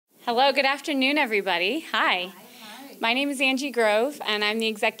Hello, good afternoon, everybody. Hi. My name is Angie Grove, and I'm the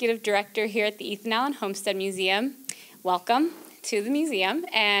Executive Director here at the Ethan Allen Homestead Museum. Welcome to the museum,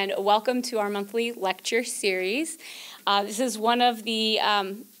 and welcome to our monthly lecture series. This is one of the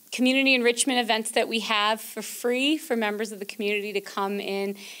community enrichment events that we have for free for members of the community to come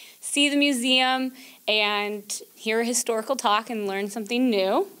in, see the museum, and hear a historical talk and learn something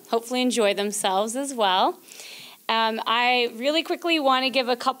new. Hopefully enjoy themselves as well. I really quickly want to give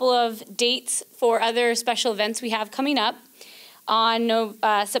a couple of dates for other special events we have coming up. On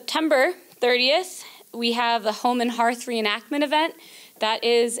September 30th, we have the Home and Hearth reenactment event. That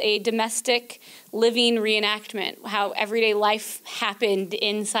is a domestic living reenactment, how everyday life happened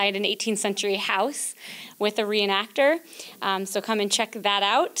inside an 18th century house with a reenactor. So come and check that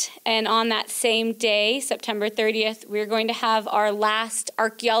out. And on that same day, September 30th, we're going to have our last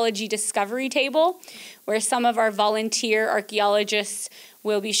archaeology discovery table, where some of our volunteer archaeologists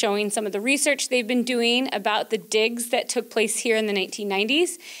will be showing some of the research they've been doing about the digs that took place here in the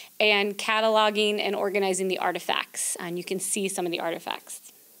 1990s and cataloging and organizing the artifacts. And you can see some of the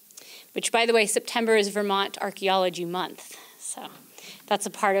artifacts, which, by the way, September is Vermont Archaeology Month. So that's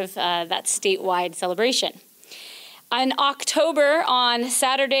a part of that statewide celebration. In October, on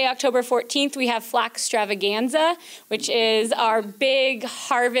Saturday, October 14th, we have Flax Extravaganza, which is our big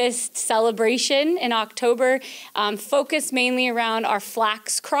harvest celebration in October, focused mainly around our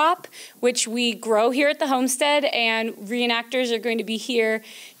flax crop, which we grow here at the homestead, and reenactors are going to be here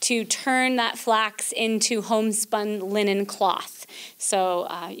to turn that flax into homespun linen cloth. So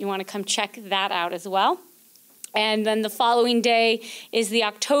you want to come check that out as well. And then the following day is the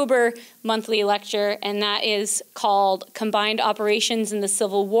October monthly lecture, and that is called Combined Operations in the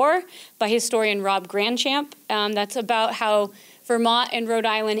Civil War by historian Rob Grandchamp. That's about how Vermont and Rhode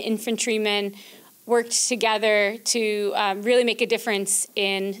Island infantrymen worked together to really make a difference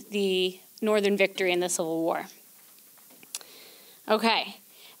in the Northern victory in the Civil War. Okay.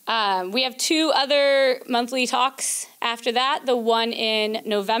 We have two other monthly talks after that. The one in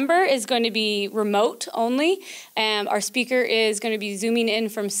November is going to be remote only. Our speaker is going to be zooming in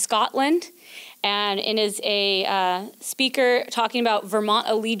from Scotland, and it is a speaker talking about Vermont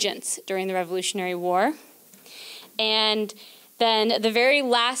allegiance during the Revolutionary War. And then the very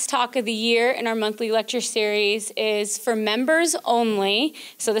last talk of the year in our monthly lecture series is for members only.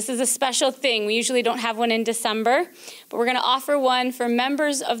 So this is a special thing. We usually don't have one in December, but we're going to offer one for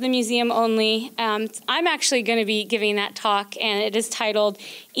members of the museum only. I'm actually going to be giving that talk, and it is titled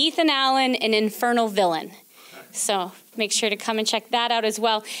Ethan Allen, an Infernal Villain. So make sure to come and check that out as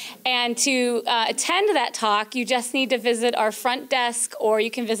well. And to attend that talk, you just need to visit our front desk, or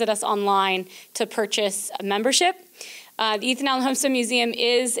you can visit us online to purchase a membership. The Ethan Allen Homestead Museum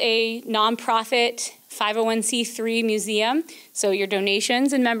is a nonprofit 501c3 museum, so your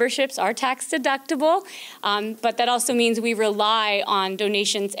donations and memberships are tax deductible, but that also means we rely on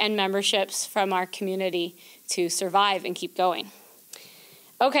donations and memberships from our community to survive and keep going.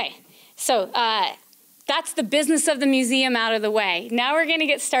 Okay, so that's the business of the museum out of the way. Now we're going to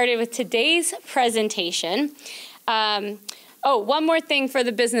get started with today's presentation. Oh, one more thing for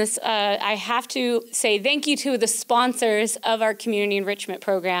the business. I have to say thank you to the sponsors of our community enrichment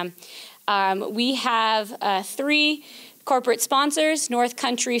program. We have three corporate sponsors: North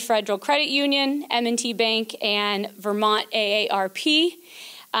Country Federal Credit Union, M&T Bank, and Vermont AARP.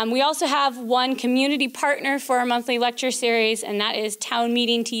 We also have one community partner for our monthly lecture series, and that is Town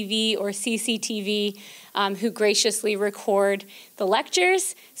Meeting TV, or CCTV, who graciously record the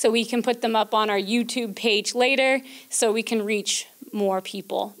lectures so we can put them up on our YouTube page later so we can reach more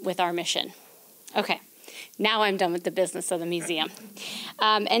people with our mission. Okay, now I'm done with the business of the museum.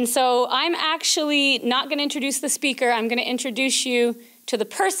 And so I'm actually not going to introduce the speaker. I'm going to introduce you to the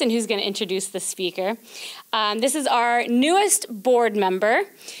person who's going to introduce the speaker. This is our newest board member,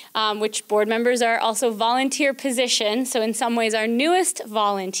 which board members are also volunteer positions, so in some ways our newest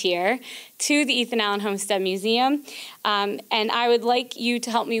volunteer to the Ethan Allen Homestead Museum. And I would like you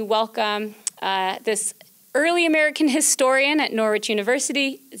to help me welcome this early American historian at Norwich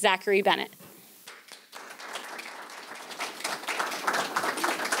University, Zachary Bennett.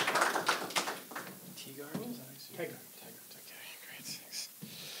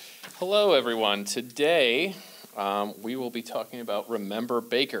 Hello, everyone. Today, we will be talking about Remember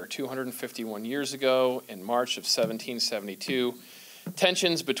Baker. 251 years ago, in March of 1772,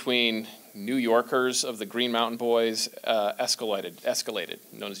 tensions between New Yorkers of the Green Mountain Boys escalated,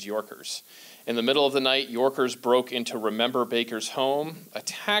 known as Yorkers. In the middle of the night, Yorkers broke into Remember Baker's home,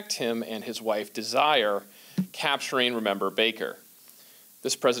 attacked him and his wife Desire, capturing Remember Baker.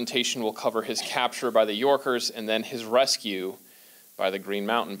 This presentation will cover his capture by the Yorkers and then his rescue by the Green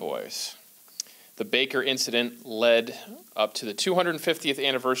Mountain Boys. The Baker incident led up to the 250th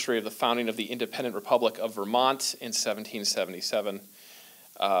anniversary of the founding of the Independent Republic of Vermont in 1777,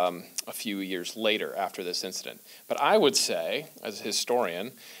 a few years later after this incident. But I would say, as a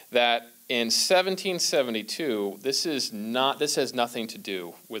historian, that in 1772, this has nothing to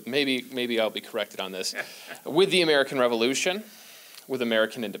do with, maybe I'll be corrected on this, with the American Revolution, with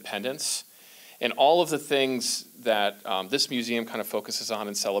American independence, and all of the things that this museum kind of focuses on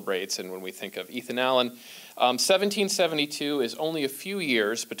and celebrates. And when we think of Ethan Allen, 1772 is only a few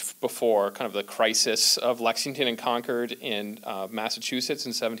years before kind of the crisis of Lexington and Concord in Massachusetts in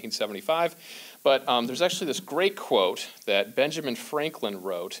 1775. But there's actually this great quote that Benjamin Franklin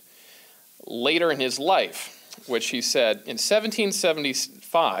wrote later in his life, which he said, in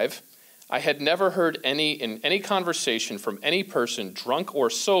 1775, I had never heard in any conversation from any person, drunk or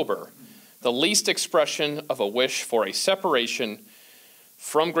sober, the least expression of a wish for a separation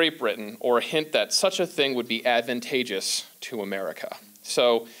from Great Britain or a hint that such a thing would be advantageous to America.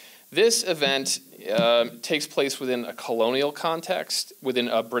 So this event takes place within a colonial context, within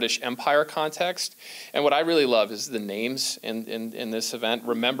a British Empire context. And what I really love is the names in this event.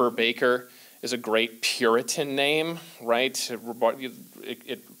 Remember Baker is a great Puritan name, right?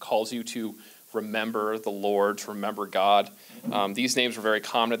 It calls you to remember the Lord, to remember God. These names were very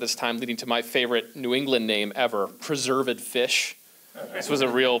common at this time, leading to my favorite New England name ever, Preserved Fish. This was a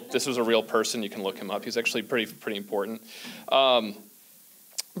real person. You can look him up. He's actually pretty important.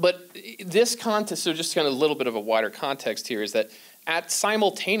 But this context, so just kind of a little bit of a wider context here, is that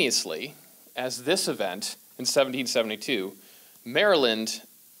simultaneously as this event in 1772, Maryland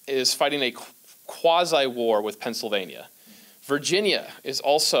is fighting a quasi-war with Pennsylvania. Virginia is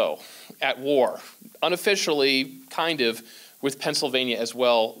also at war, unofficially kind of, with Pennsylvania as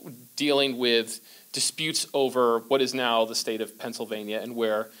well, dealing with disputes over what is now the state of Pennsylvania and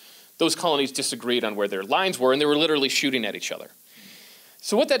where those colonies disagreed on where their lines were, and they were literally shooting at each other.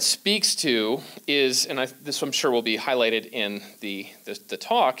 So what that speaks to is, and this I'm sure will be highlighted in the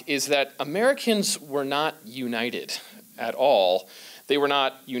talk, is that Americans were not united at all. They were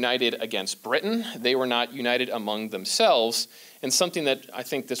not united against Britain. They were not united among themselves. And something that I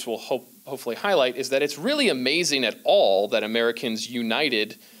think this will hopefully highlight is that it's really amazing at all that Americans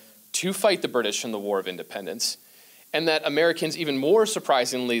united to fight the British in the War of Independence, and that Americans, even more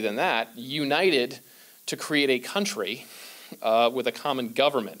surprisingly than that, united to create a country with a common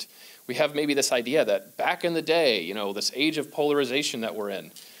government. We have maybe this idea that back in the day, this age of polarization that we're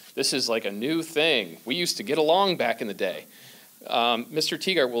in, this is like a new thing. We used to get along back in the day. Mr.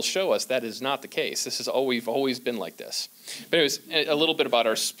 Tegart will show us that is not the case. We've always been like this. But anyways, a little bit about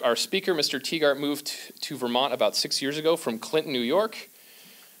our speaker. Mr. Tegart moved to Vermont about 6 years ago from Clinton, New York,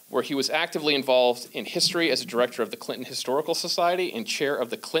 where he was actively involved in history as a director of the Clinton Historical Society and chair of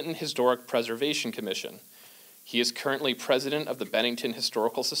the Clinton Historic Preservation Commission. He is currently president of the Bennington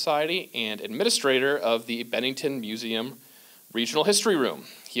Historical Society and administrator of the Bennington Museum Regional History Room.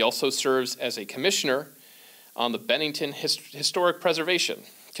 He also serves as a commissioner on the Bennington Historic Preservation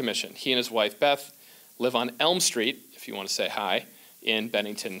Commission. He and his wife, Beth, live on Elm Street, if you want to say hi, in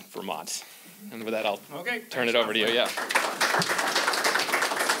Bennington, Vermont. And with that, I'll turn it over to you. Yeah.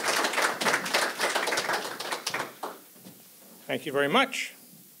 Thank you very much.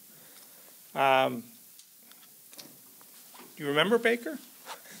 Do you remember Baker?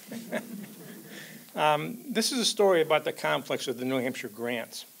 This is a story about the conflicts of the New Hampshire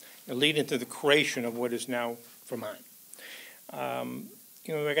grants, leading to the creation of what is now Vermont.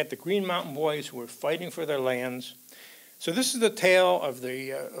 We got the Green Mountain Boys who were fighting for their lands. So this is the tale of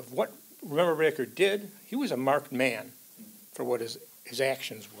what Remember Baker did. He was a marked man for what his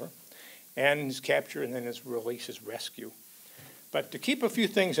actions were, and his capture, and then his release, his rescue. But to keep a few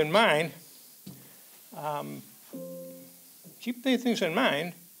things in mind,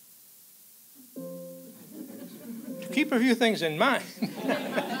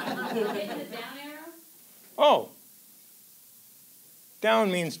 Oh,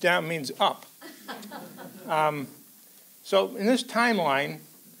 down means up. So in this timeline,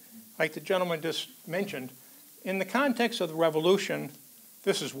 like the gentleman just mentioned, in the context of the Revolution,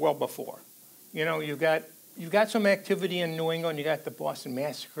 this is well before. You've got some activity in New England. You got the Boston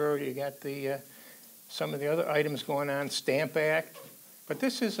Massacre. You got some of the other items going on, Stamp Act. But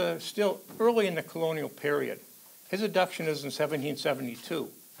this is still early in the colonial period. His abduction is in 1772.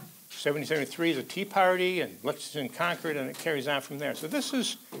 1773 is a Tea Party, and Lexington and Concord, and it carries on from there. So this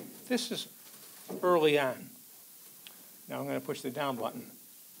is early on. Now I'm going to push the down button.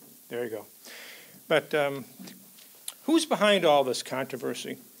 There you go. But who's behind all this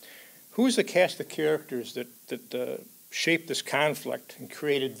controversy? Who's the cast of characters that shaped this conflict and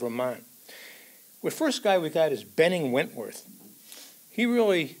created Vermont. The first guy we got is Benning Wentworth. He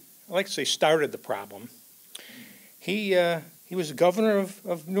really, I like to say, started the problem. He was the governor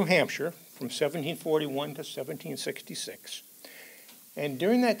of New Hampshire from 1741 to 1766. And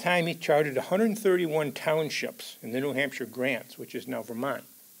during that time, he chartered 131 townships in the New Hampshire grants, which is now Vermont.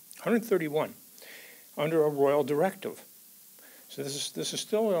 131, under a royal directive. So this is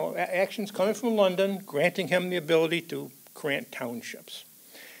still actions coming from London, granting him the ability to grant townships.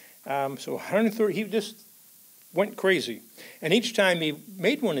 So 130, he just went crazy. And each time he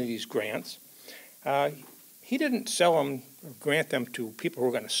made one of these grants, he didn't sell them or grant them to people who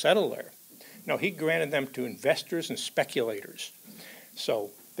were going to settle there. No, he granted them to investors and speculators. So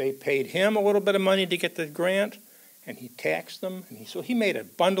they paid him a little bit of money to get the grant, and he taxed them. And so he made a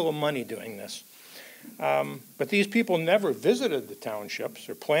bundle of money doing this. But these people never visited the townships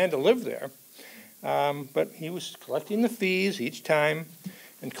or planned to live there. But he was collecting the fees each time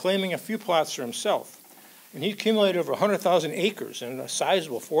and claiming a few plots for himself. And he accumulated over 100,000 acres and a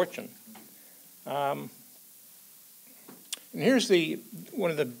sizable fortune. And here's in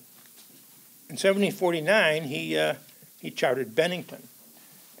 1749, he chartered Bennington.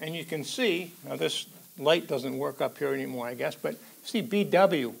 And you can see, now this light doesn't work up here anymore, I guess, but see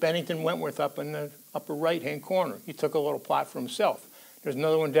BW, Bennington Wentworth, up in the upper right-hand corner. He took a little plot for himself. There's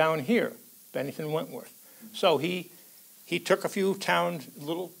another one down here, Bennington Wentworth. So he took a few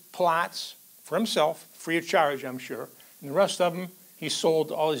little plots for himself, free of charge, I'm sure, and the rest of them he sold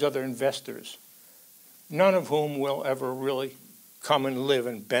to all these other investors, none of whom will ever really come and live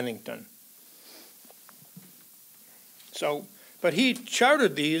in Bennington. So, but he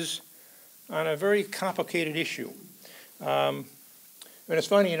chartered these on a very complicated issue. And it's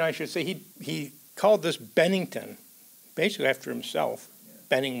funny, I should say, he called this Bennington, basically after himself,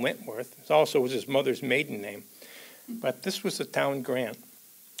 Benning Wentworth. It also was his mother's maiden name. But this was the town grant.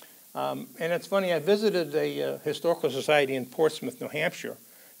 And it's funny, I visited a historical society in Portsmouth, New Hampshire,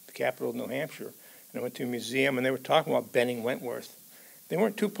 the capital of New Hampshire, and I went to a museum, and they were talking about Benning Wentworth. They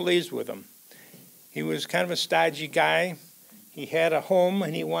weren't too pleased with him. He was kind of a stodgy guy. He had a home,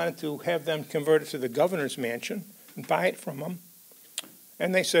 and he wanted to have them convert it to the governor's mansion and buy it from him.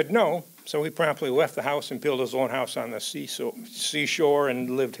 And they said no, so he promptly left the house and built his own house on the seashore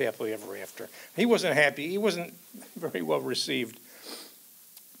and lived happily ever after. He wasn't happy. He wasn't very well received.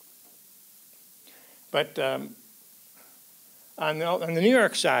 But on the New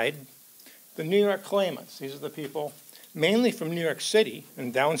York side, the New York claimants, these are the people mainly from New York City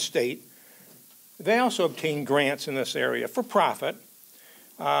and downstate, they also obtained grants in this area for profit,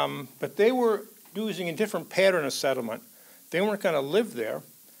 but they were using a different pattern of settlement. They weren't going to live there.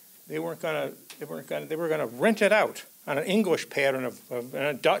 They were going to rent it out on an English pattern and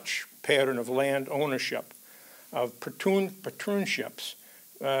a Dutch pattern of land ownership, of patroonships,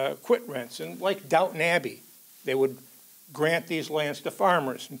 quit rents, and like Downton Abbey, they would grant these lands to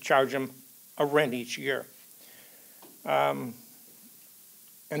farmers and charge them a rent each year. And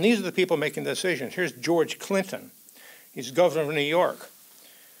these are the people making the decisions. Here's George Clinton. He's governor of New York.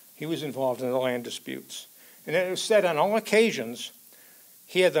 He was involved in the land disputes. And it was said on all occasions,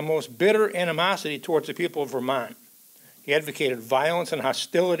 he had the most bitter animosity towards the people of Vermont. He advocated violence and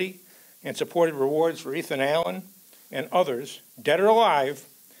hostility and supported rewards for Ethan Allen and others, dead or alive,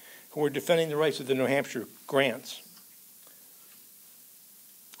 who were defending the rights of the New Hampshire grants.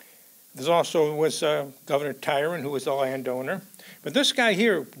 There also was Governor Tyron, who was the landowner. But this guy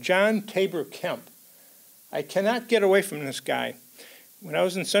here, John Tabor Kemp, I cannot get away from this guy. When I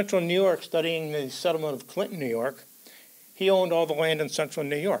was in central New York studying the settlement of Clinton, New York, he owned all the land in central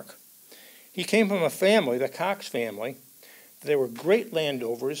New York. He came from a family, the Cox family. They were great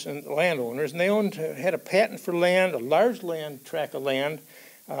landowners, and they had a patent for land, a large land tract of land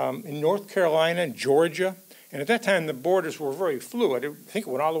in North Carolina and Georgia. And at that time, the borders were very fluid. I think it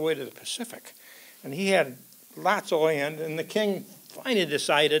went all the way to the Pacific. And he had lots of land, and the king finally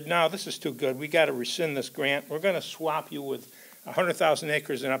decided, no, this is too good. We got to rescind this grant. We're going to swap you with 100,000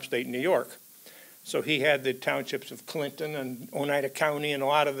 acres in upstate New York. So he had the townships of Clinton and Oneida County and a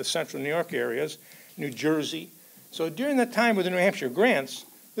lot of the central New York areas, New Jersey. So during the time with the New Hampshire grants,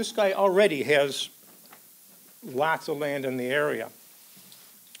 this guy already has lots of land in the area.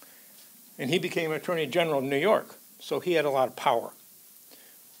 And he became Attorney General of New York, so he had a lot of power.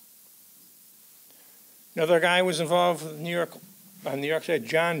 Another guy was involved with New York, on the New York side,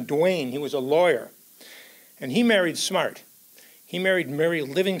 John Duane. He was a lawyer, and he married smart. He married Mary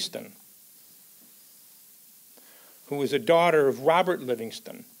Livingston, who was a daughter of Robert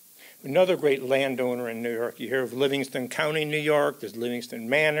Livingston, another great landowner in New York. You hear of Livingston County, New York. There's Livingston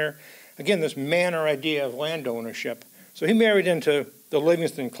Manor. Again, this manor idea of land ownership So he married into the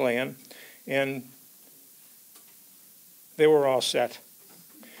Livingston clan, and they were all set.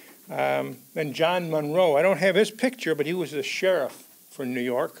 Then John Monroe, I don't have his picture, but he was the sheriff for New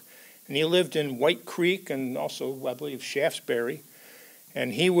York, and he lived in White Creek and also, I believe, Shaftesbury,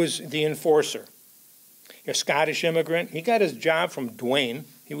 and he was the enforcer. A Scottish immigrant. He got his job from Duane.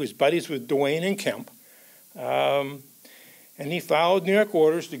 He was buddies with Duane and Kemp. And he followed New York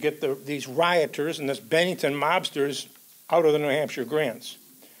orders to get these rioters and this Bennington mobsters out of the New Hampshire grants.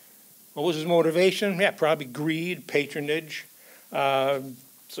 What was his motivation? Yeah, probably greed, patronage.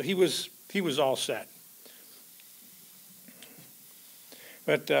 So he was all set.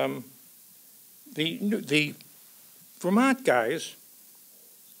 But the Vermont guys,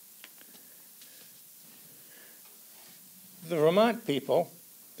 the Vermont people,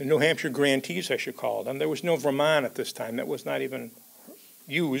 the New Hampshire grantees, I should call them. There was no Vermont at this time. That was not even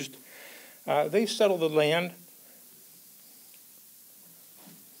used. They settled the land.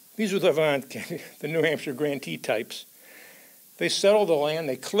 These were the New Hampshire grantee types. They settled the land.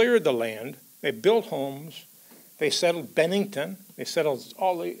 They cleared the land. They built homes. They settled Bennington. They settled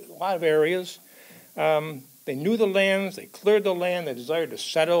a lot of areas. They knew the lands. They cleared the land. They desired to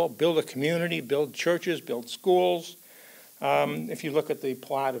settle, build a community, build churches, build schools. If you look at the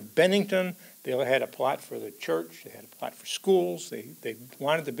plot of Bennington, they had a plot for the church. They had a plot for schools. They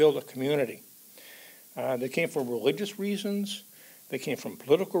wanted to build a community. They came for religious reasons. They came from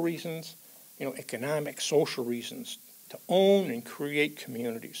political reasons, economic, social reasons, to own and create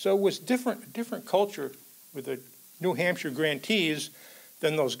communities. So it was a different culture with the New Hampshire grantees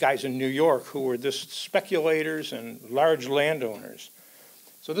than those guys in New York who were just speculators and large landowners.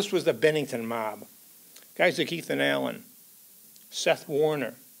 So this was the Bennington mob. Guys like Ethan Allen, Seth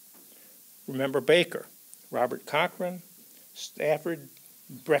Warner, remember Baker, Robert Cochran, Stafford,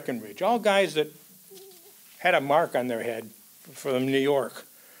 Breckinridge, all guys that had a mark on their head from New York.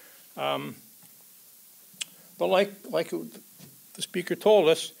 But like the speaker told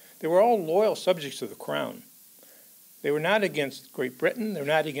us, they were all loyal subjects of the crown. They were not against Great Britain. They were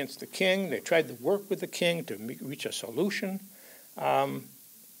not against the king. They tried to work with the king to reach a solution.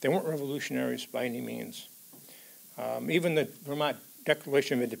 They weren't revolutionaries by any means. Even the Vermont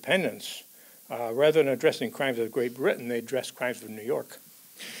Declaration of Independence, rather than addressing crimes of Great Britain, they addressed crimes of New York.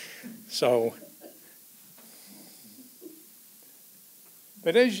 So,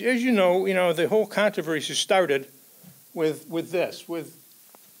 but as you know, the whole controversy started with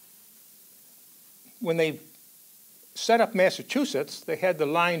when they set up Massachusetts, they had the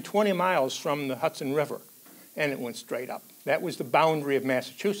line 20 miles from the Hudson River, and it went straight up. That was the boundary of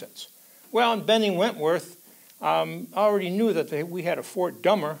Massachusetts. Well, in Benning Wentworth, already knew that we had a Fort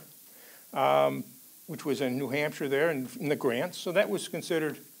Dummer, which was in New Hampshire there in the grants, so that was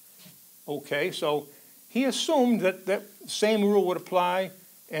considered okay. So he assumed that that same rule would apply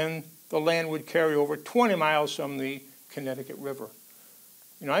and the land would carry over 20 miles from the Connecticut River.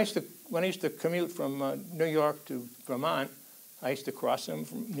 When I used to commute from New York to Vermont, I used to cross them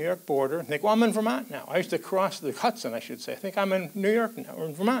from New York border and think, well, I'm in Vermont now. I used to cross the Hudson, I should say. I think I'm in New York now, or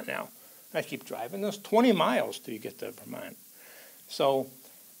in Vermont now. I keep driving. There's 20 miles till you get to Vermont. So,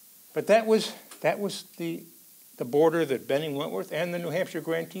 but that was the border that Benning Wentworth and the New Hampshire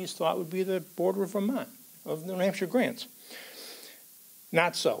grantees thought would be the border of Vermont, of the New Hampshire grants.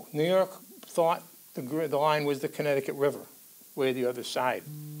 Not so. New York thought the line was the Connecticut River, way the other side.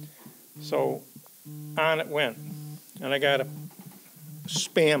 So on it went. And I got a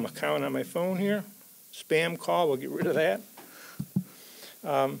spam account on my phone here. Spam call, we'll get rid of that.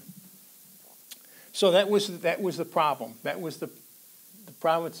 So that was the problem. That was the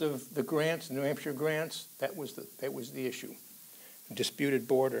province of the grants, the New Hampshire grants. That was the issue, the disputed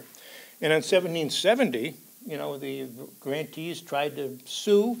border. And in 1770, the grantees tried to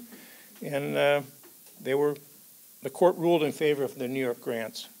sue, and the court ruled in favor of the New York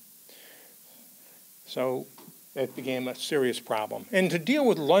grants. So that became a serious problem. And to deal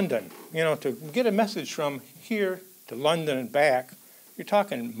with London, to get a message from here to London and back, you're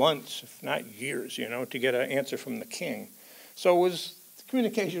talking months, if not years, to get an answer from the king. So the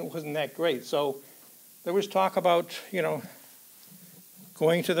communication wasn't that great. So there was talk about,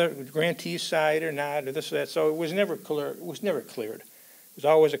 going to the grantee side or not, or this or that. So it was never clear. It was never cleared. It was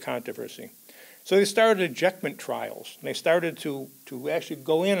always a controversy. So they started ejectment trials. And they started to actually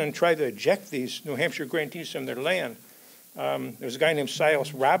go in and try to eject these New Hampshire grantees from their land. There's a guy named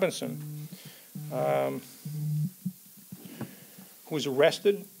Silas Robinson who was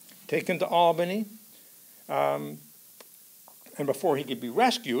arrested, taken to Albany, and before he could be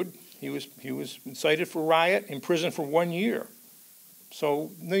rescued, he was cited for riot, imprisoned for 1 year.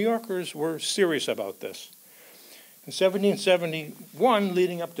 So New Yorkers were serious about this. In 1771,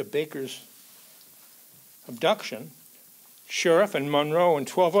 leading up to Baker's abduction, Sheriff and Monroe and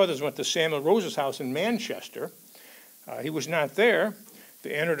 12 others went to Samuel Rose's house in Manchester. He was not there.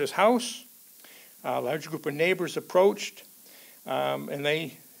 They entered his house. A large group of neighbors approached, and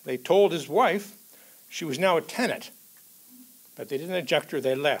they told his wife she was now a tenant, but they didn't eject her.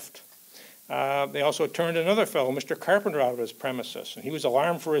 They left. They also turned another fellow, Mr. Carpenter, out of his premises, and he was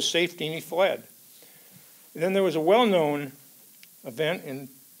alarmed for his safety, and he fled. And then there was a well-known event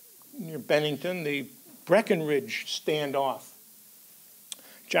near Bennington, the Breckenridge standoff.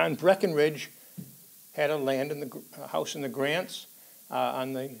 John Breckenridge had a land in the house in the Grants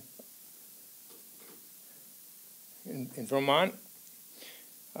in Vermont,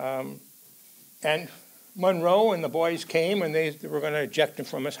 and Monroe and the boys came, and they were going to eject him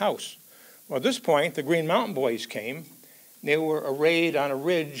from his house. Well, at this point, the Green Mountain Boys came. They were arrayed on a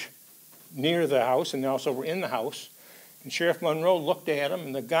ridge near the house, and they also were in the house. And Sheriff Monroe looked at him,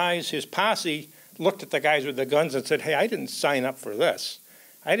 and the guys, his posse, looked at the guys with the guns and said, "Hey, I didn't sign up for this.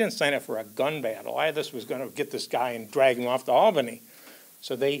 I didn't sign up for a gun battle. This was going to get this guy and drag him off to Albany."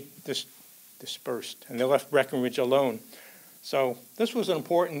 So they just dispersed, and they left Breckenridge alone. So this was an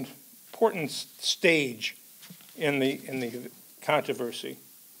important stage in the controversy.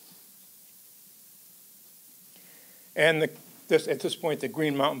 And at this point, the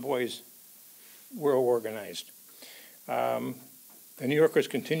Green Mountain Boys were organized. The New Yorkers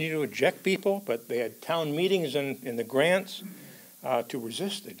continued to eject people, but they had town meetings in the Grants to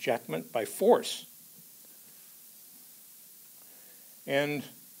resist ejectment by force. And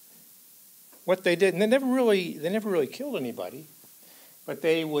what they did, and they never really killed anybody, but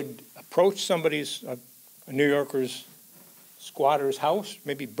they would approach a New Yorker's squatter's house,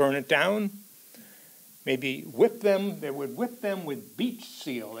 maybe burn it down, maybe whip them. They would whip them with beech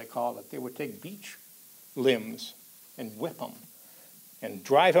seal, they called it. They would take beech limbs and whip them and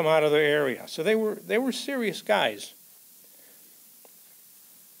drive them out of their area. So they were serious guys.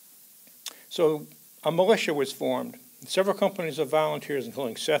 So a militia was formed. Several companies of volunteers,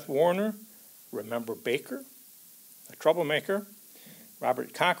 including Seth Warner, Remember Baker, a troublemaker,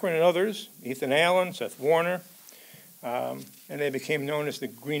 Robert Cochran and others, Ethan Allen, Seth Warner, and they became known as the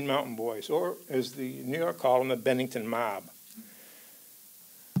Green Mountain Boys, or as the New York called them, the Bennington Mob.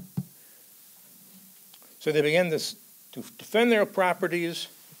 So they began to defend their properties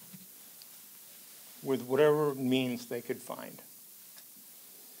with whatever means they could find.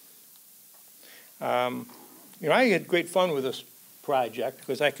 I had great fun with this project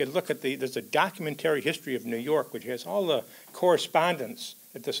because I could look at there's a documentary history of New York which has all the correspondence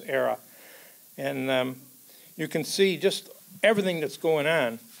at this era. And you can see just everything that's going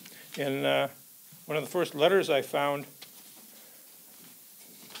on. And one of the first letters I found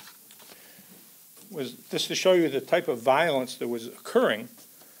was just to show you the type of violence that was occurring.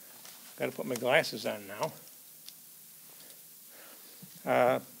 Got to put my glasses on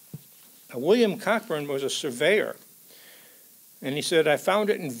now. William Cochran was a surveyor, and he said, "I found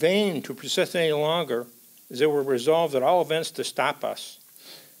it in vain to persist any longer, as they were resolved at all events to stop us.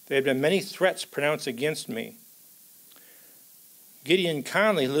 There had been many threats pronounced against me. Gideon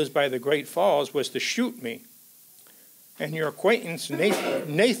Conley, who lives by the Great Falls, was to shoot me. And your acquaintance,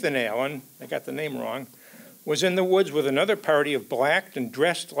 Nathan Allen, I got the name wrong, was in the woods with another party of blacked and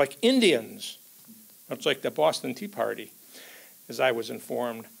dressed like Indians." That's like the Boston Tea Party, as I was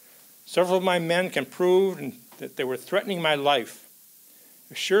informed. "Several of my men can prove that they were threatening my life.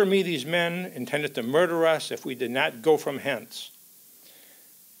 Assure me these men intended to murder us if we did not go from hence.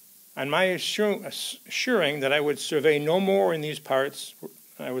 On my assuring that I would survey no more in these parts,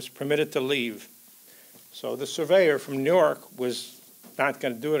 I was permitted to leave." So the surveyor from New York was not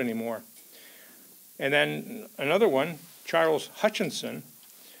going to do it anymore. And then another one, Charles Hutchinson,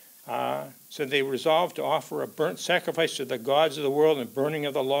 said they resolved to offer a burnt sacrifice to the gods of the world and burning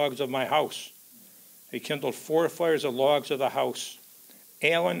of the logs of my house. They kindled 4 fires of logs of the house.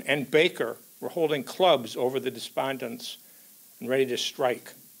 Allen and Baker were holding clubs over the despondents and ready to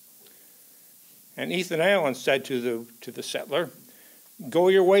strike. And Ethan Allen said to the settler, "Go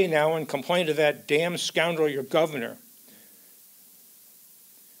your way now and complain to that damn scoundrel, your governor.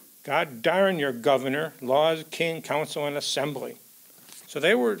 God darn your governor, laws, king, council, and assembly." So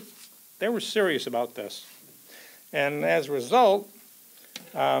they were serious about this. And as a result,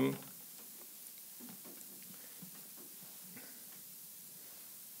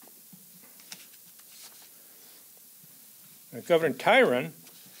 Governor Tyron,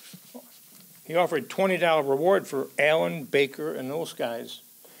 he offered $20 reward for Allen, Baker, and those guys.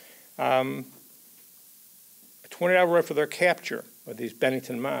 A $20 reward for their capture of these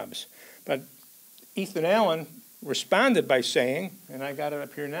Bennington mobs. But Ethan Allen responded by saying, and I got it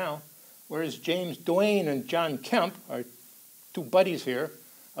up here now, whereas James Duane and John Kemp, our two buddies here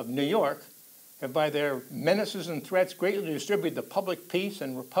of New York, have by their menaces and threats greatly disturbed the public peace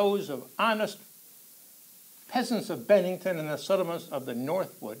and repose of honest peasants of Bennington and the settlements of the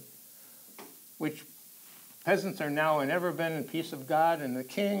Northwood, which peasants are now and ever been in peace of God and the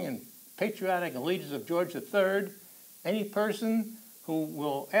King and patriotic allegiance of George III. Any person who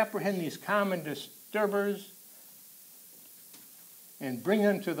will apprehend these common disturbers and bring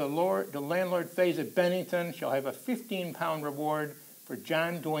them to the landlord phase at Bennington shall have a 15-pound reward for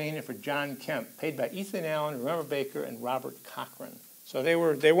John Duane and for John Kemp, paid by Ethan Allen, Remember Baker, and Robert Cochran. So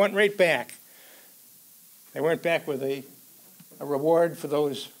they went right back. They went back with a reward for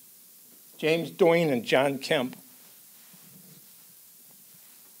those James Duane and John Kemp.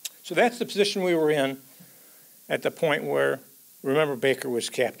 So that's the position we were in at the point where Remember Baker was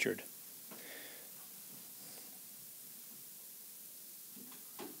captured.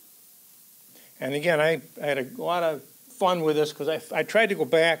 And again, I had a lot of fun with this because I tried to go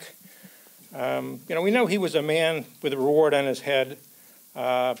back. We know he was a man with a reward on his head,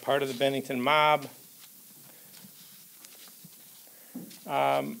 part of the Bennington mob.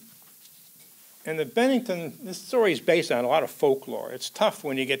 And the Bennington, this story is based on a lot of folklore. It's tough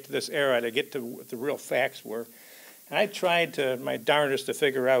when you get to this era to get to what the real facts were. And I tried my darndest to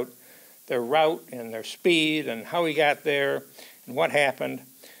figure out their route and their speed and how he got there and what happened.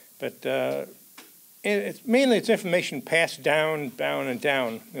 But it's mainly information passed down and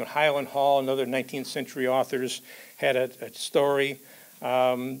down. Highland Hall and other 19th century authors had a story.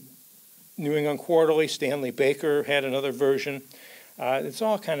 New England Quarterly, Stanley Baker had another version. It's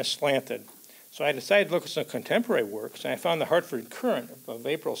all kind of slanted. So I decided to look at some contemporary works, and I found the Hartford Courant of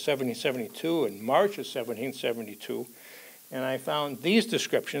April 1772 and March of 1772, and I found these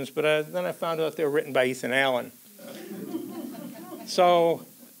descriptions, but then I found out they were written by Ethan Allen. So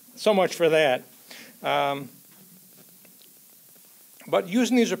much for that. But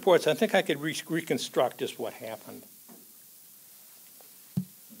using these reports, I think I could reconstruct just what happened.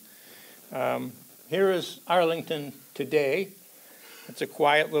 Here is Arlington today. It's a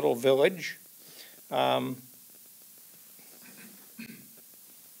quiet little village. And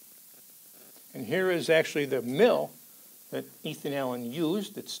here is actually the mill that Ethan Allen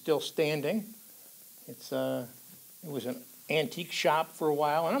used. It's still standing. It was an antique shop for a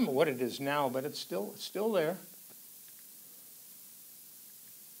while. I don't know what it is now, but it's still there.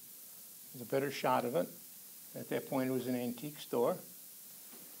 There's a better shot of it. At that point, it was an antique store.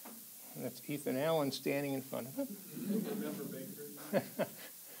 And that's Ethan Allen standing in front of it. Remember Baker?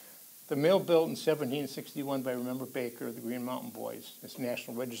 The mill built in 1761 by Remember Baker, the Green Mountain Boys. It's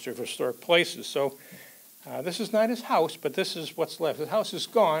National Register of Historic Places. So this is not his house, but this is what's left. His house is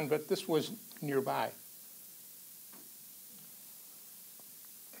gone, but this was nearby.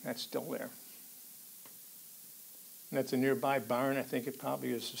 That's still there. And that's a nearby barn. I think it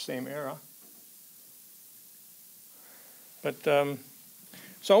probably is the same era. But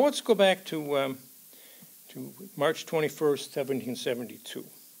so let's go back to March 21st, 1772.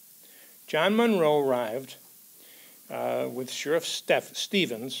 John Monroe arrived with Sheriff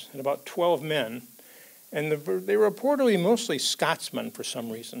Stevens and about 12 men, and they were reportedly mostly Scotsmen for some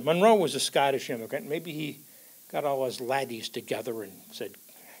reason. Monroe was a Scottish immigrant. Maybe he got all his laddies together and said,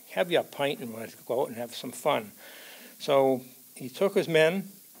 have you a pint and want to go out and have some fun. So he took his men,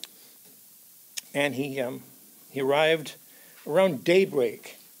 and he arrived around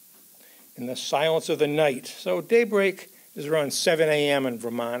daybreak in the silence of the night. So daybreak is around 7 a.m. in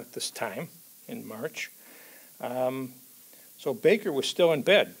Vermont at this time in March. So Baker was still in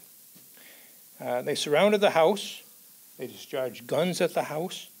bed. They surrounded the house. They discharged guns at the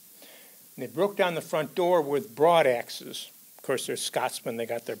house. And they broke down the front door with broadaxes. Of course, they're Scotsmen. They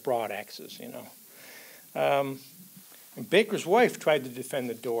got their broadaxes, And Baker's wife tried to defend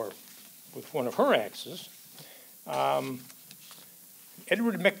the door with one of her axes.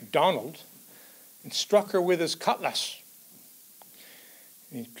 Edward MacDonald and struck her with his cutlass,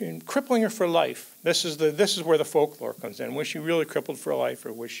 and crippling her for life. This is where the folklore comes in. Was she really crippled for life,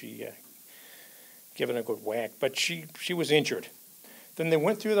 or was she given a good whack? But she was injured. Then they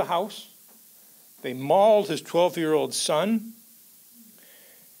went through the house. They mauled his 12-year-old son,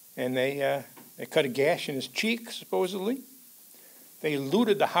 and they cut a gash in his cheek, supposedly. They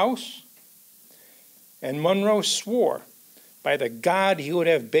looted the house, and Monroe swore by the God he would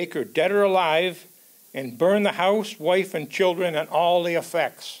have Baker dead or alive and burn the house, wife, and children and all the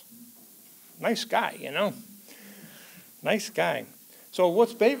effects. Nice guy, Nice guy. So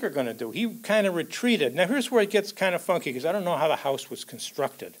what's Baker going to do? He kind of retreated. Now here's where it gets kind of funky because I don't know how the house was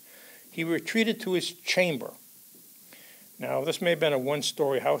constructed. He retreated to his chamber. Now, this may have been a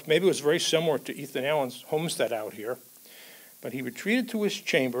one-story house. Maybe it was very similar to Ethan Allen's homestead out here. But he retreated to his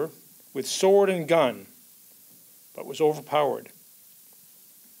chamber with sword and gun, but was overpowered.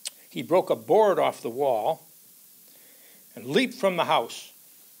 He broke a board off the wall and leaped from the house,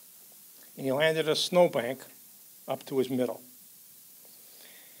 and he landed a snowbank up to his middle.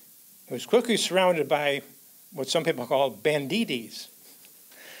 He was quickly surrounded by what some people call banditis.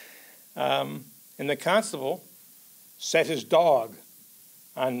 And the constable set his dog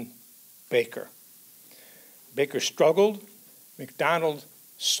on Baker. Baker struggled. MacDonald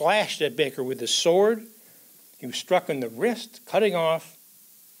slashed at Baker with his sword. He was struck in the wrist, cutting off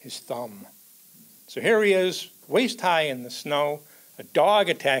his thumb. So here he is, waist high in the snow, a dog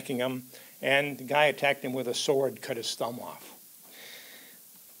attacking him, and the guy attacked him with a sword, cut his thumb off.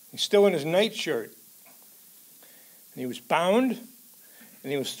 He's still in his nightshirt. And he was bound,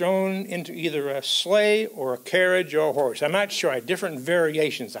 and he was thrown into either a sleigh or a carriage or a horse. I'm not sure. I had different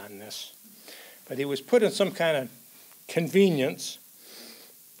variations on this. But he was put in some kind of convenience.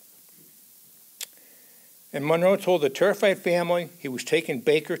 And Monroe told the terrified family he was taking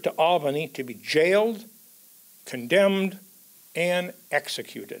Baker to Albany to be jailed, condemned, and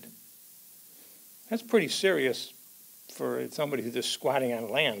executed. That's pretty serious for somebody who's just squatting on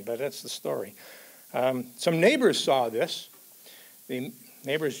land, but that's the story. Some neighbors saw this. The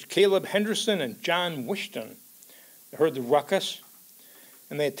neighbors Caleb Henderson and John Wishton heard the ruckus,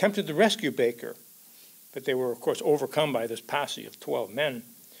 and they attempted to rescue Baker. But they were, of course, overcome by this posse of 12 men.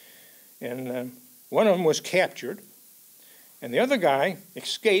 And one of them was captured, and the other guy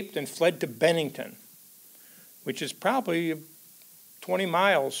escaped and fled to Bennington, which is probably 20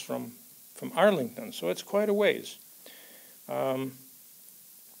 miles from Arlington, so it's quite a ways. And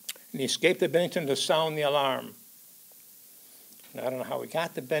he escaped to Bennington to sound the alarm. And I don't know how he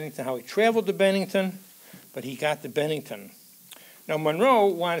got to Bennington, how he traveled to Bennington, but he got to Bennington. Now, Monroe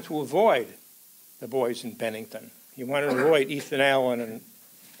wanted to avoid the boys in Bennington. He wanted to avoid Ethan Allen and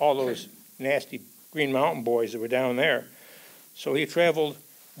all those nasty Green Mountain boys that were down there. So he traveled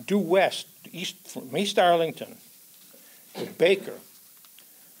due west, from East Arlington, to Baker,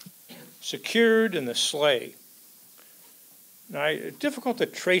 secured in the sleigh. Now, it's difficult to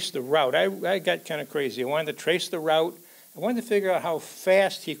trace the route. I got kind of crazy. I wanted to trace the route. I wanted to figure out how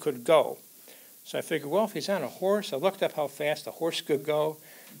fast he could go. So I figured, well, if he's on a horse, I looked up how fast a horse could go.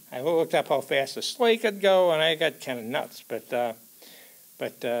 I looked up how fast a sleigh could go, and I got kind of nuts.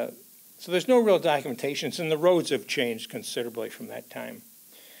 So there's no real documentation, and the roads have changed considerably from that time.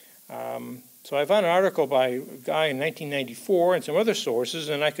 So I found an article by a guy in 1994 and some other sources,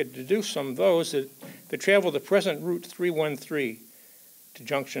 and I could deduce some of those that travel the present Route 313 to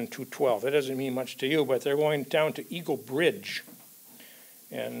Junction 212. That doesn't mean much to you, but they're going down to Eagle Bridge.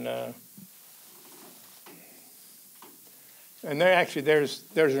 And there actually, there's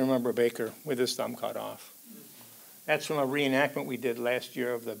Remember Baker with his thumb cut off. That's from a reenactment we did last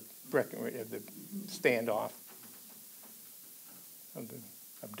year of the standoff, of the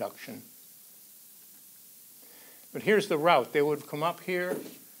abduction. But here's the route. They would come up here,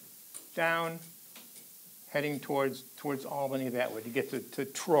 down, heading towards Albany that way to get to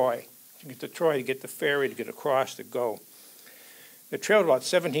Troy. To get to Troy, to get the ferry, to get across, to go. They traveled about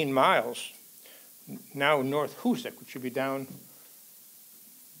 17 miles, now north Hoosick, which should be down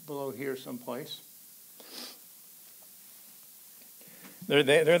below here someplace. There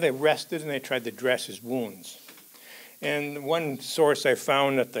they rested and they tried to dress his wounds. And one source I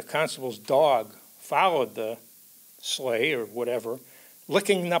found that the constable's dog followed the sleigh or whatever,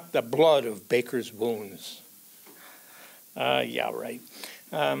 licking up the blood of Baker's wounds. Yeah, right.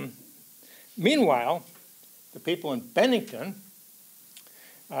 Meanwhile, the people in Bennington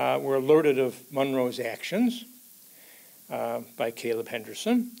were alerted of Monroe's actions by Caleb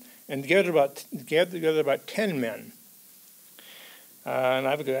Henderson and gathered together about 10 men. And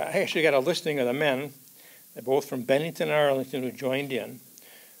I actually got a listing of the men, both from Bennington and Arlington, who joined in.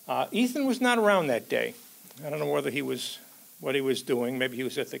 Ethan was not around that day. I don't know what he was doing. Maybe he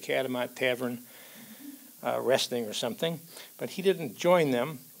was at the Catamount Tavern resting or something. But he didn't join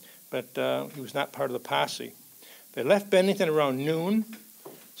them, but he was not part of the posse. They left Bennington around noon.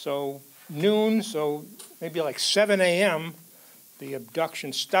 So maybe like 7 a.m., the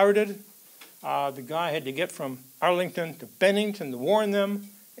abduction started. The guy had to get from Arlington to Bennington to warn them,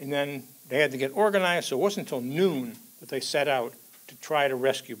 and then they had to get organized. So it wasn't until noon that they set out to try to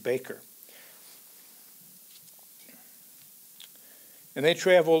rescue Baker. And they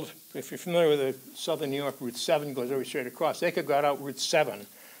traveled, if you're familiar with the southern New York, Route 7 goes over straight across. They could go out Route 7.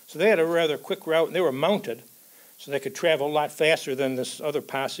 So they had a rather quick route, and they were mounted, so they could travel a lot faster than this other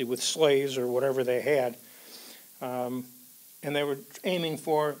posse with sleighs or whatever they had. and they were aiming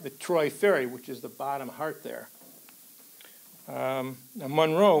for the Troy Ferry, which is the bottom heart there. Now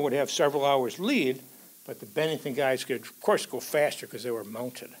Monroe would have several hours lead, but the Bennington guys could, of course, go faster because they were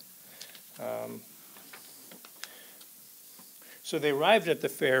mounted. So they arrived at the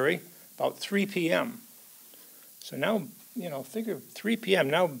ferry about 3 p.m. So now, figure 3 p.m.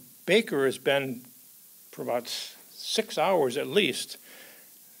 Now Baker has been for about 6 hours at least,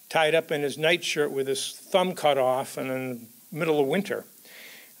 tied up in his nightshirt with his thumb cut off and in the middle of winter.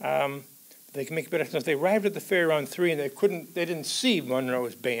 They can make a better sense. They arrived at the ferry around 3 and they didn't see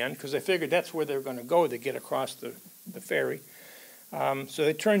Monroe's band because they figured that's where they were going to go to get across the ferry. So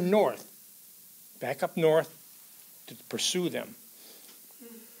they turned north, back up north to pursue them.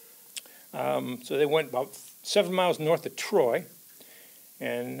 So they went about 7 miles north of Troy,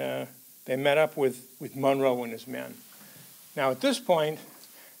 and they met up with Monroe and his men. Now at this point,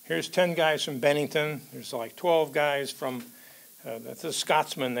 here's 10 guys from Bennington. There's like 12 guys from the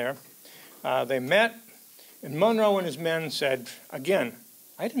Scotsman there. They met, and Monroe and his men said, again,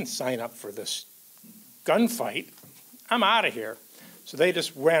 I didn't sign up for this gunfight. I'm out of here. So they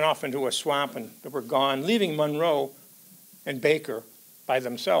just ran off into a swamp and they were gone, leaving Monroe and Baker by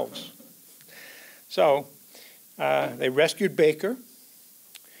themselves. So they rescued Baker,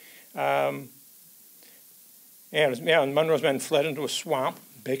 and Monroe's men fled into a swamp.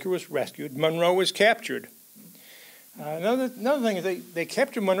 Baker was rescued. Monroe was captured. Another thing is they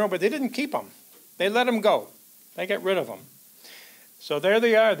captured Monroe, but they didn't keep him. They let him go. They got rid of him. So there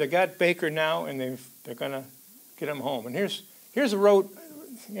they are. They got Baker now, and they're going to get him home. And here's a road.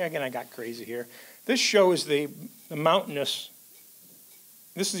 Yeah, again, I got crazy here. This shows the mountainous.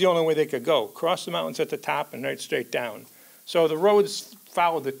 This is the only way they could go. Cross the mountains at the top and right straight down. So the roads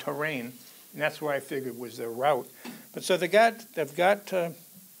follow the terrain, and that's where I figured was their route. But so they've got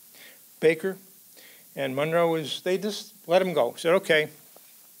Baker. And Monroe they just let him go. Said, okay,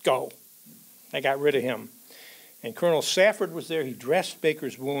 go. They got rid of him. And Colonel Safford was there. He dressed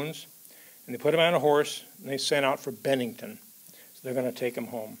Baker's wounds, and they put him on a horse, and they sent out for Bennington. So they're going to take him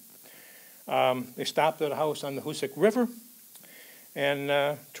home. They stopped at a house on the Hoosick River and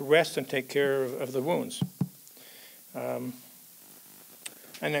to rest and take care of the wounds. And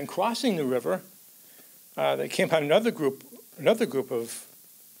then crossing the river, they came upon another group of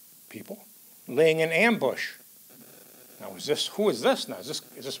people laying in ambush. Now, who is this now? Is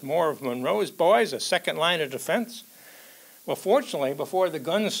this more of Monroe's boys, a second line of defense? Well, fortunately, before the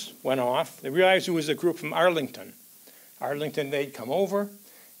guns went off, they realized it was a group from Arlington. Arlington, they'd come over,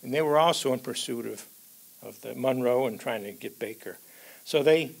 and they were also in pursuit of the Monroe and trying to get Baker. So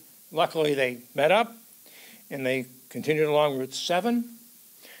luckily they met up, and they continued along Route 7,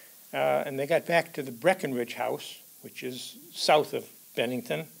 and they got back to the Breckenridge House, which is south of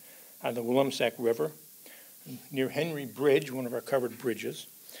Bennington, on the Willamsack River, near Henry Bridge, one of our covered bridges,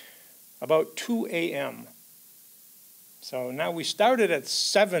 about 2 a.m. So now we started at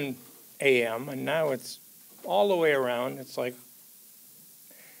 7 a.m., and now it's all the way around. It's like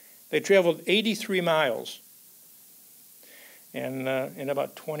they traveled 83 miles in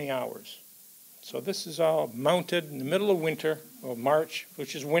about 20 hours. So this is all mounted in the middle of winter, or March,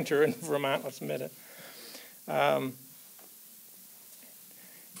 which is winter in Vermont, let's admit it.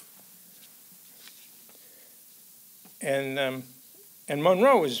 And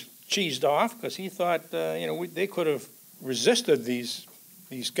Monroe was cheesed off because he thought, they could have resisted these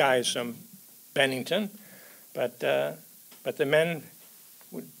guys from Bennington, but the men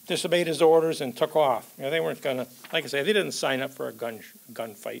disobeyed his orders and took off. They weren't going to, like I say, they didn't sign up for a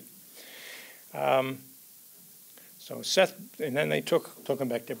gunfight. So and then they took him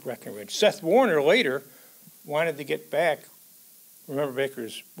back to Breckenridge. Seth Warner later wanted to get back, remember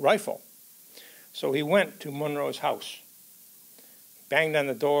Baker's rifle. So he went to Monroe's house, banged on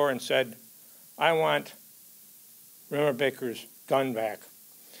the door and said, I want Remember Baker's gun back.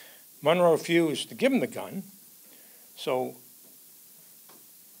 Monroe refused to give him the gun, so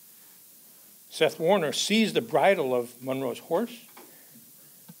Seth Warner seized the bridle of Monroe's horse.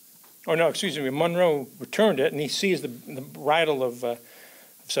 Monroe returned it, and he seized the bridle of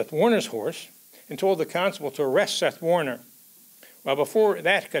Seth Warner's horse and told the constable to arrest Seth Warner. Well, before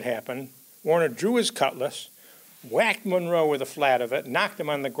that could happen, Warner drew his cutlass, whacked Monroe with the flat of it, knocked him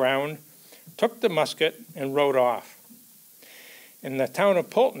on the ground, took the musket, and rode off. And the town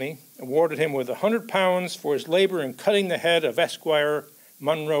of Pulteney awarded him with 100 pounds for his labor in cutting the head of Esquire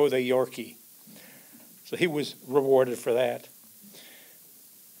Monroe the Yorkie. So he was rewarded for that.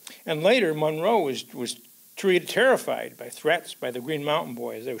 And later, Monroe was terrified by threats by the Green Mountain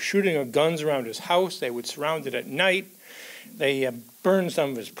Boys. They were shooting guns around his house. They would surround it at night. They burned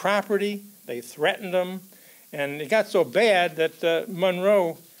some of his property. They threatened him. And it got so bad that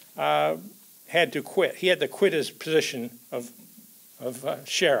Monroe had to quit. He had to quit his position of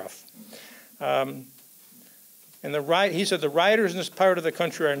sheriff. And he said the rioters in this part of the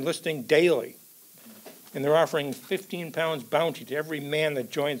country are enlisting daily, and they're offering 15 pounds bounty to every man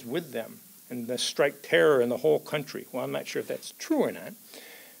that joins with them, and they strike terror in the whole country. Well, I'm not sure if that's true or not,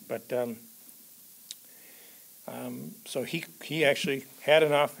 but so he actually had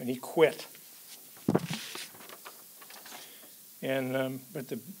enough and he quit. And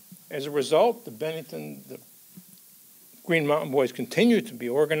as a result, the Green Mountain Boys continued to be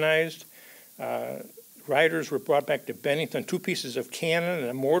organized. Rioters were brought back to Bennington, 2 pieces of cannon and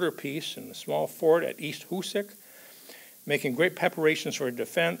a mortar piece in a small fort at East Hoosick, making great preparations for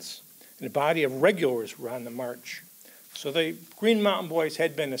defense. And a body of regulars were on the march. So the Green Mountain Boys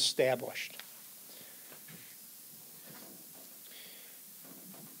had been established.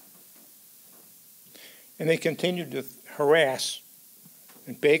 And they continued to harass,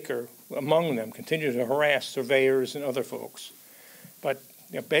 and Baker, among them, continued to harass surveyors and other folks. But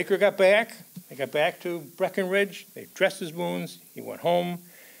Baker got back. They got back to Breckenridge. They dressed his wounds. He went home,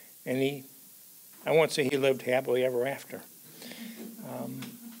 and I won't say he lived happily ever after.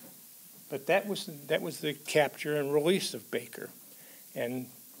 But that was the capture and release of Baker, and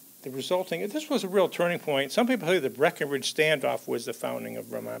this was a real turning point. Some people say the Breckenridge standoff was the founding of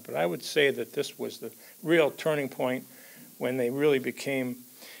Vermont, but I would say that this was the real turning point when they really became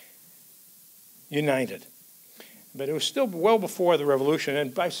united. But it was still well before the Revolution,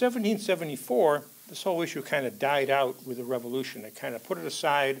 and by 1774, this whole issue kind of died out with the Revolution. They kind of put it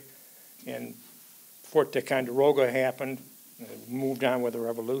aside, and Fort Ticonderoga happened, and they moved on with the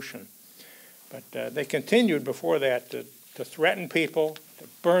Revolution. But they continued before that to threaten people, to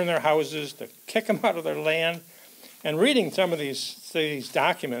burn their houses, to kick them out of their land. And reading some of these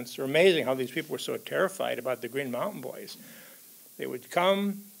documents are amazing how these people were so terrified about the Green Mountain Boys. They would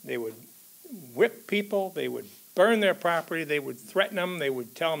come, they would whip people, they would burn their property, they would threaten them, they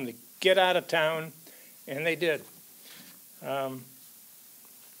would tell them to get out of town, and they did.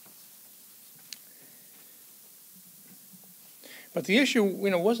 But the issue,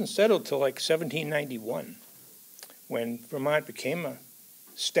 wasn't settled till like 1791, when Vermont became a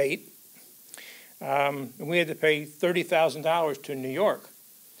state. And we had to pay $30,000 to New York.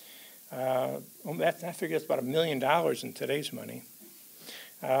 I figure that's about $1 million in today's money.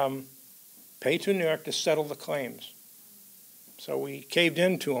 Pay to New York to settle the claims. So we caved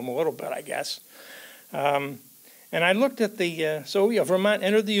into them a little bit, I guess. And I looked at Vermont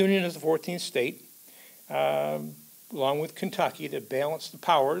entered the Union as the 14th state, along with Kentucky, to balance the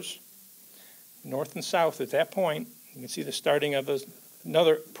powers, north and south at that point. You can see the starting of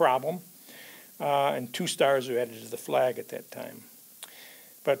another problem, and 2 stars were added to the flag at that time.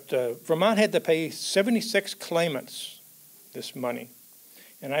 But Vermont had to pay 76 claimants this money.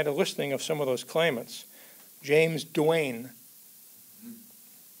 And I had a listing of some of those claimants. James Duane,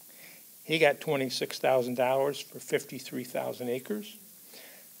 he got $26,000 for 53,000 acres.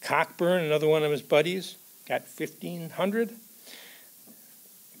 Cockburn, another one of his buddies, got $1,500.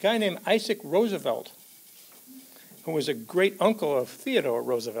 A guy named Isaac Roosevelt, who was a great uncle of Theodore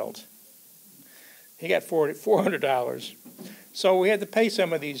Roosevelt, he got $400. So we had to pay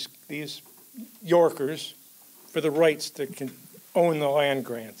some of these Yorkers for the rights to own the land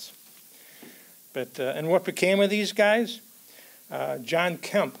grants. But and what became of these guys? John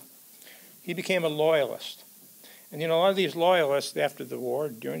Kemp, he became a loyalist. And a lot of these loyalists after the war,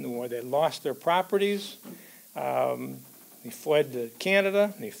 during the war, they lost their properties. He fled to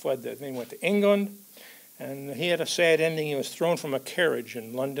Canada, and he went to England, and he had a sad ending. He was thrown from a carriage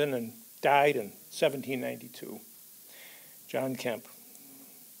in London and died in 1792. John Kemp,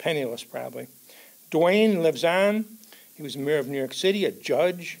 penniless probably. Duane lives on. He was mayor of New York City, a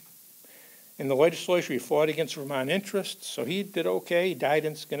judge. In the legislature, he fought against Vermont interests, so he did okay. He died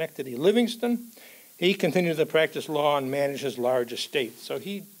in Schenectady. Livingston, he continued to practice law and manage his large estate. So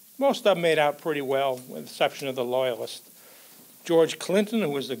most of them made out pretty well, with the exception of the loyalists. George Clinton, who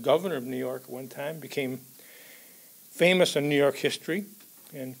was the governor of New York at one time, became famous in New York history,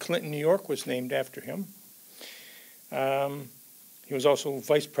 and Clinton, New York was named after him. He was also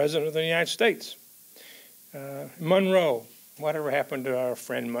vice president of the United States. Monroe, whatever happened to our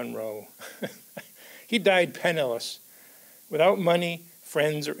friend Monroe? He died penniless, without money,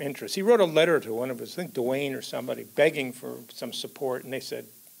 friends, or interests. He wrote a letter to one of his, I think Duane or somebody, begging for some support, and they said,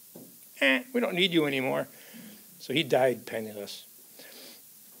 we don't need you anymore. So he died penniless.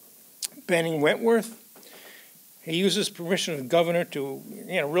 Benning Wentworth, he used his permission of the governor to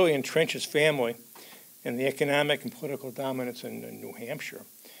really entrench his family in the economic and political dominance in New Hampshire.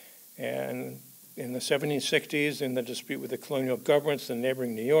 And in the 1760s in the dispute with the colonial governments in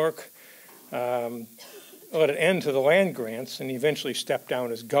neighboring New York. Let an end to the land grants, and he eventually stepped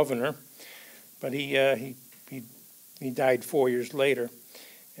down as governor. But he died 4 years later,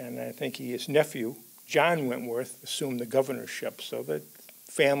 and I think his nephew, John Wentworth, assumed the governorship. So the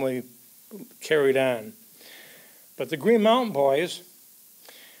family carried on. But the Green Mountain Boys,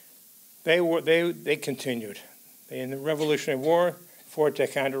 they continued. In the Revolutionary War, Fort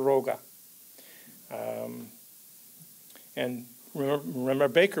Ticonderoga. And remember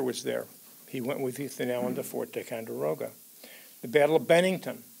Baker was there. He went with Ethan Allen to Fort Ticonderoga. The Battle of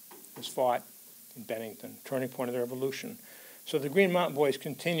Bennington was fought in Bennington, turning point of the Revolution. So the Green Mountain Boys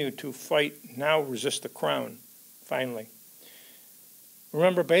continued to fight, now resist the crown, finally.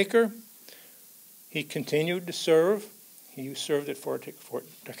 Remember Baker? He continued to serve. He served at Fort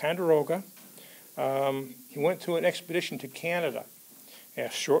Ticonderoga. He went to an expedition to Canada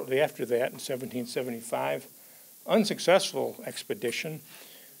shortly after that in 1775. Unsuccessful expedition.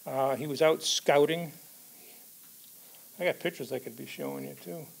 He was out scouting. I got pictures I could be showing you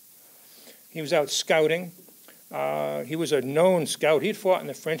too. He was out scouting. He was a known scout. He'd fought in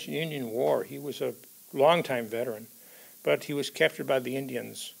the French and Indian War. He was a longtime veteran, but he was captured by the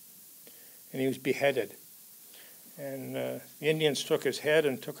Indians, and he was beheaded. And the Indians took his head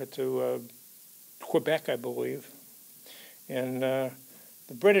and took it to Quebec, I believe. And the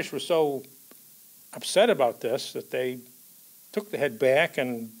British were so upset about this that they took the head back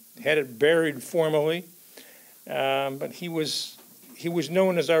and had it buried formally. But he was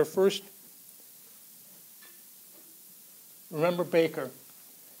known as our first. Remember Baker.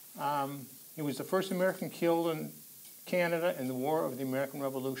 He was the first American killed in Canada in the War of the American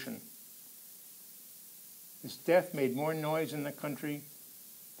Revolution. His death made more noise in the country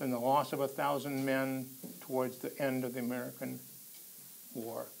than the loss of 1,000 men towards the end of the American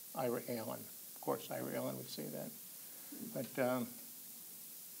War. Ira Allen. Of course, Ira Allen would say that. But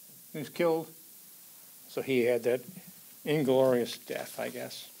he was killed, so he had that inglorious death, I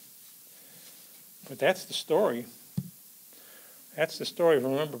guess. But that's the story. That's the story of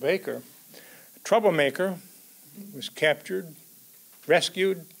Remember Baker. A troublemaker was captured,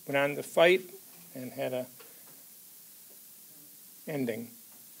 rescued, went on to fight, and had a ending.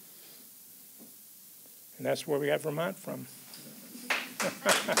 And that's where we got Vermont from.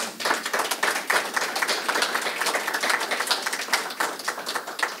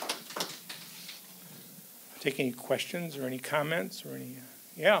 Take any questions or any comments or any,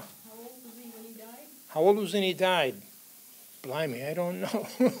 yeah. How old was he when he died? How old was he when he died? Blimey, I don't know.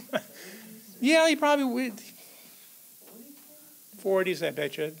 Yeah, he probably, 40s, I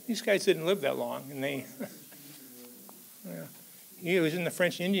bet you. These guys didn't live that long, and they, yeah. He was in the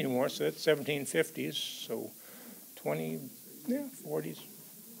French Indian War, so that's 1750s, so 40s.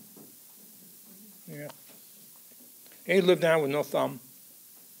 Yeah. He lived down with no thumb.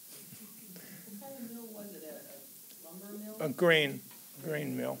 What kind of mill was it? A lumber mill? A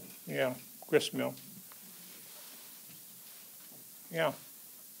grain mill, yeah, grist mill. Yeah.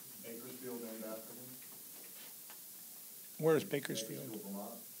 Bakersfield named after him? Where is Bakersfield? Bakersfield, Vermont,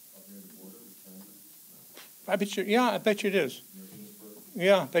 up near the border with Canada. I bet you, yeah, I bet you it is. Near Petersburg.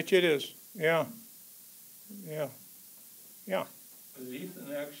 Yeah, I bet you it is. Yeah. Yeah. Yeah. Was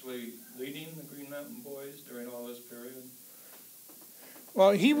Ethan actually leading the Green Mountain Boys during all this period?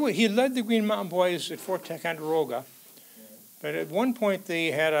 Well, he led the Green Mountain Boys at Fort Ticonderoga, but at one point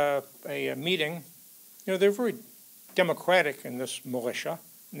they had a meeting. You know, they're very democratic in this militia,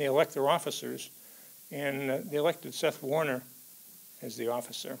 and they elect their officers, and they elected Seth Warner as the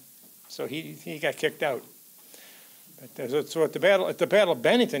officer. So he got kicked out. But so at the Battle of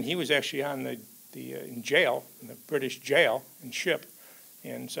Bennington, he was actually on in jail, in the British jail and ship,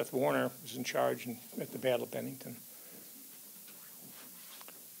 and Seth Warner was in charge at the Battle of Bennington.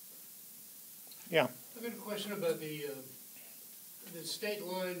 Yeah. I've got a question about the state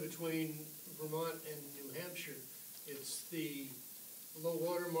line between Vermont and New Hampshire. It's the low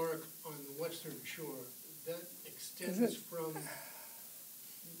water mark on the western shore. That extends from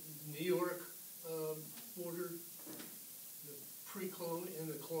New York border, in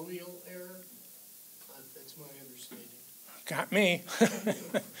the colonial era. That's my understanding. Got me.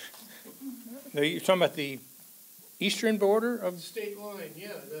 You're talking about the eastern border The of state line, yeah.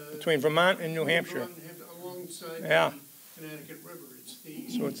 between Vermont and New Hampshire. Alongside Yeah. the Connecticut River.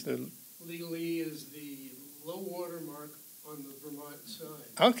 So it's the Legally is the low water mark on the Vermont side.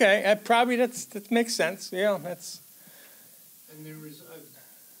 okay. That makes sense. Yeah, that's. And there was, I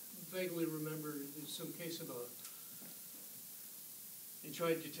vaguely remember there's some case about, they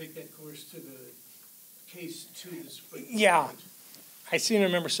tried to take that course to the Spring. Yeah. I seem to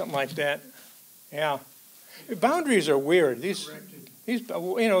remember something like that. Yeah. The boundaries are weird. These, you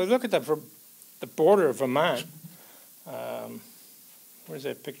know, look at the border of Vermont. Where's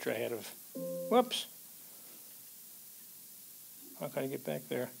that picture I had of? Whoops. How can I get back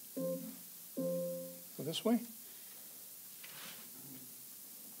there? Go this way?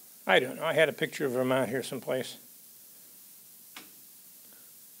 I don't know. I had a picture of Vermont here someplace.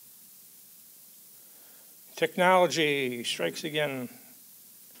 Technology strikes again.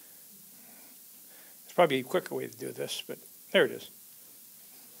 There's probably a quicker way to do this, but there it is.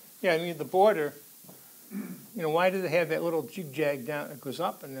 Yeah, I mean, the border, you know, why do they have that little jig-jag down? It goes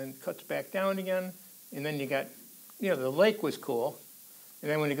up and then cuts back down again. And then you got, you know, the lake was cool. And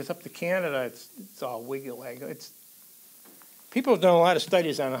then when it goes up to Canada, it's all wiggle-waggle. People have done a lot of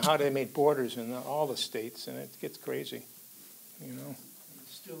studies on how they made borders in all the states, and it gets crazy, you know.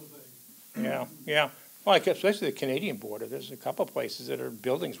 It's still vague. Yeah, yeah. Well, like especially the Canadian border. There's a couple of places that are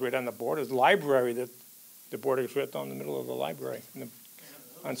buildings right on the border. There's a library that the border is right down the middle of the library.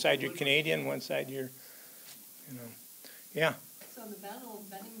 One side you're Canadian, one side you're, you know, yeah. So the Battle of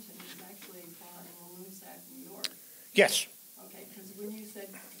Bennington was actually fought in Homestead, New York. Yes. Okay, because when you said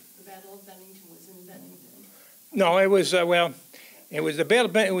the Battle of Bennington was in Bennington. No, it was well, it was the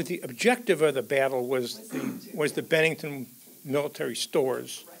battle. It was the objective of the battle was the Bennington military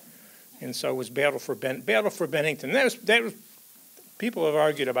stores, Right. and so it was battle for Bennington. That was people have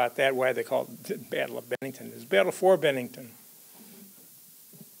argued about that, why they call it the Battle of Bennington. It was battle for Bennington.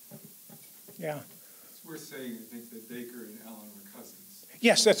 Yeah. It's worth saying, I think, that Baker and Allen were cousins.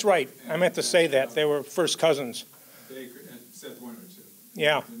 Yes, that's right. I meant to say that they were first cousins. Baker, and Seth Warner, too.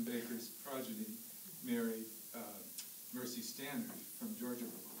 Yeah. And Baker's progeny married Mercy Stannard from Georgia,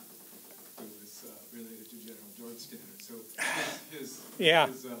 who was related to General George Stannard. So his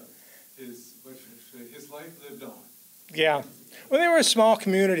life lived on. Yeah. Well, they were a small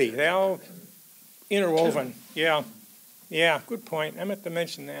community. They all interwoven. Yeah. Yeah, good point. I meant to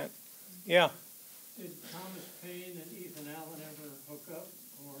mention that. Yeah. Did Thomas Paine and Ethan Allen ever hook up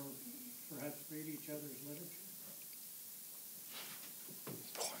or perhaps read each other's literature?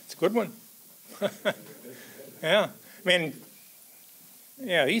 It's a good one. Yeah. I mean,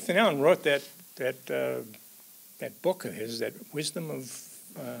 yeah, Ethan Allen wrote that book of his, that Wisdom of...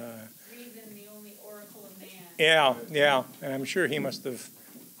 Reason, the only oracle of man. Yeah, and I'm sure he must have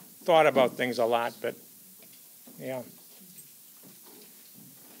thought about things a lot, but yeah.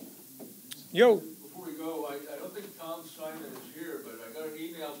 Yo. Before we go, I don't think Tom Simon is here, but I got an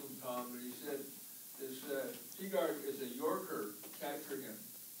email from Tom, and he said this Tegart is a Yorker captured him.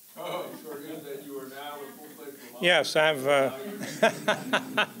 Oh. For him that you are now in full-fledged Vermont. Yes, I've...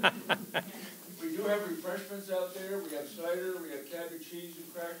 We do have refreshments out there. We have cider, we have cabbage cheese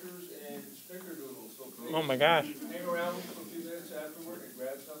and crackers, and snickerdoodles. So please, oh my gosh. hang around for a few minutes afterward and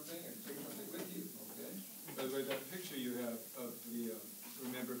grab something and take something with you, okay? By the way, that picture you have of the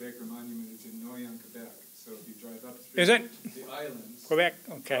Remember Baker Monument is in Noyon, Quebec. So if you drive up through Is it? the islands, Quebec,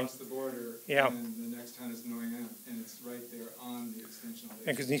 okay. across the border, Yeah. and the next town is Noyon, and it's right there on the extension of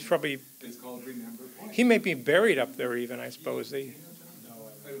Because he's probably... It's called Remember Point. He may be buried up there even, I suppose. No, I don't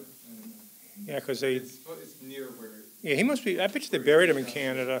know. Yeah, because they... It's near where... Yeah, he must be... I bet you they buried him in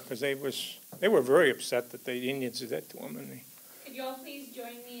Canada because they were very upset that the Indians did that to him. And Could you all please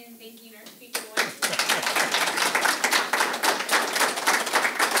join me in thanking our speaker once?